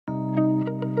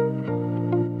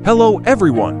Hello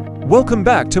everyone, welcome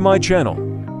back to my channel.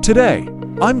 Today,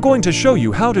 I'm going to show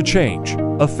you how to change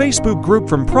a Facebook group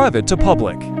from private to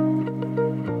public.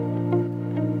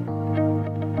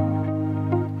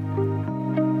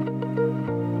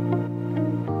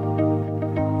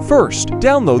 First,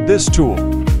 download this tool.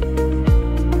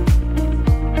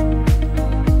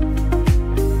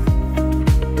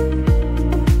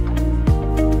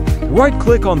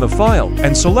 Right-click on the file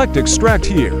and select Extract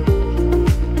here.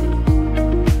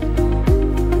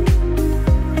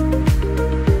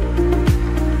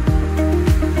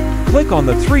 Click on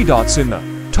the three dots in the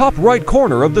top right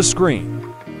corner of the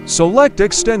screen. Select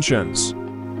Extensions.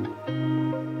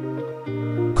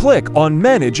 Click on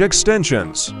Manage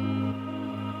Extensions.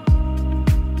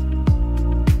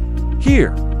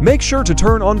 Here, make sure to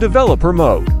turn on Developer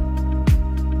Mode.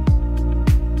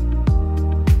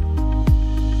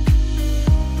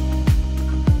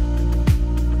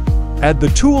 Add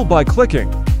the tool by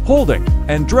clicking, holding,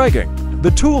 and dragging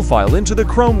the tool file into the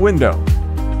Chrome window.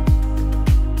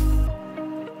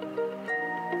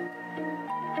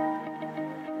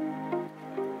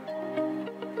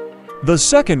 The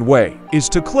second way is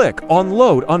to click on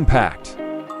Load Unpacked.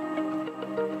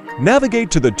 Navigate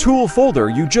to the tool folder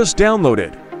you just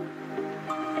downloaded.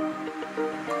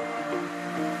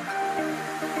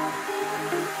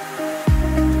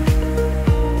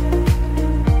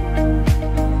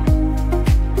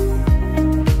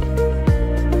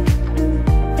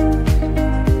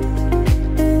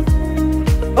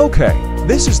 Okay,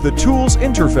 this is the tool's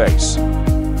interface.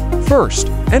 First,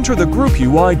 enter the group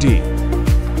UID.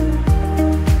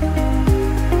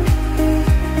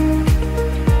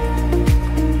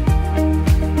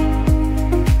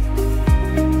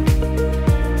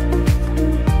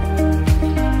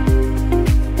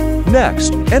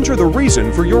 Next, enter the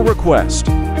reason for your request.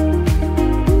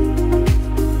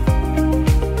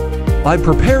 I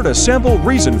prepared a sample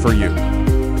reason for you.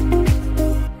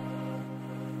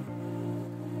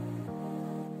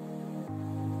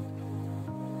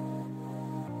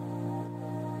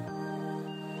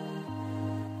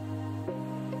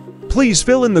 Please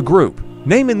fill in the group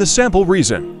name in the sample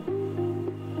reason.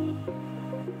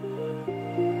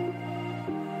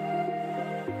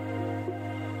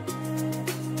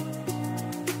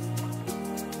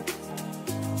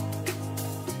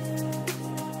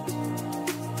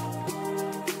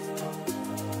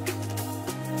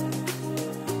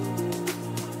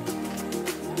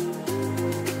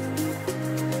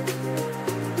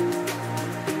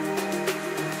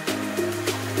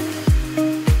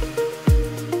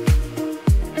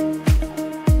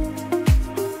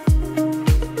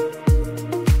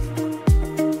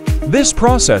 This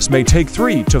process may take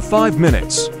 3 to 5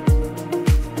 minutes.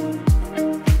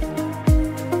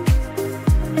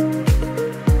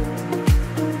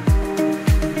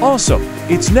 Awesome!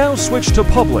 It's now switched to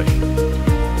public.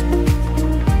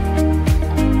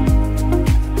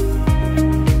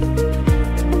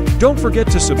 Don't forget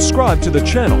to subscribe to the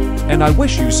channel, and I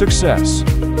wish you success.